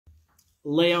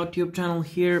Layout tube channel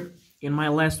here. In my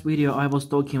last video I was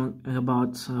talking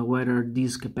about whether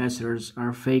these capacitors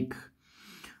are fake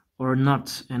or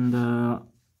not, and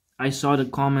I saw the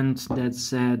comment that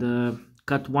said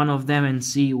cut one of them and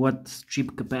see what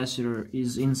cheap capacitor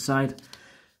is inside.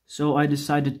 So I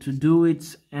decided to do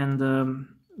it, and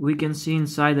we can see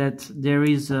inside that there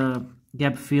is a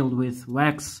gap filled with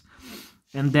wax,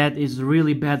 and that is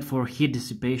really bad for heat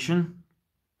dissipation.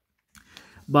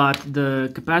 But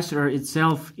the capacitor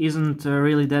itself isn't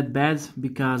really that bad,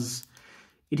 because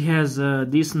it has a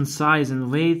decent size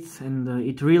and weight, and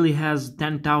it really has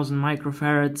 10,000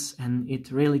 microfarads, and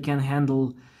it really can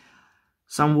handle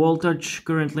some voltage.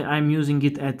 Currently I'm using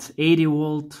it at 80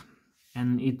 volt,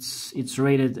 and it's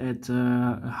rated at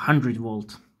 100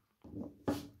 volt.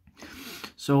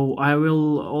 So I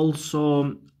will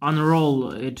also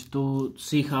unroll it to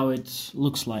see how it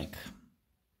looks like.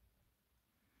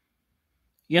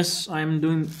 Yes, I'm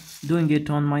doing it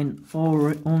on my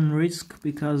own risk,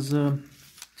 because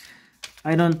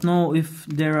I don't know if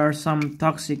there are some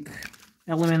toxic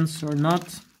elements or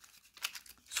not,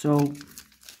 so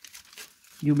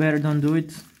you better don't do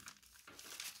it.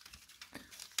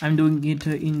 I'm doing it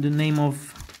in the name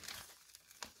of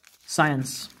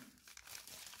science.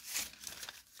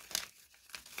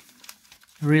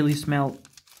 Really smell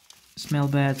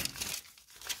bad.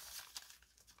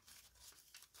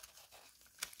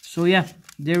 So yeah,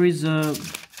 there is a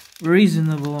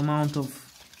reasonable amount of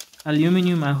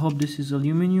aluminum. I hope this is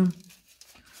aluminum.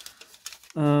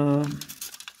 And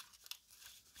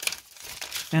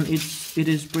it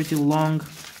is pretty long.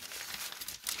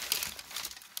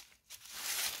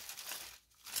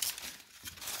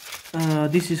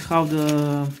 This is how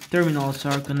the terminals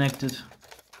are connected.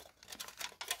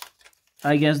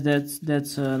 I guess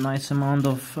that's a nice amount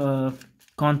of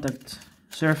contact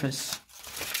surface.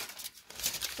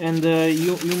 And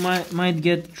you might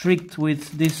get tricked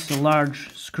with this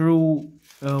large screw,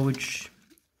 which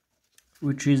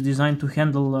is designed to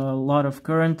handle a lot of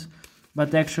current,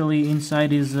 but actually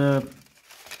inside is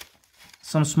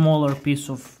some smaller piece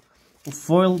of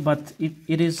foil, but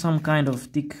it is some kind of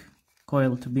thick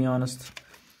coil, to be honest.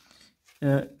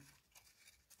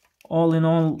 All in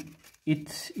all,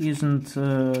 it isn't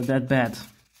that bad.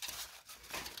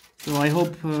 So I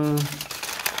hope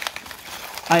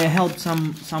I helped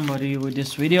somebody with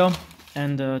this video,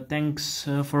 and thanks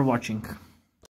for watching.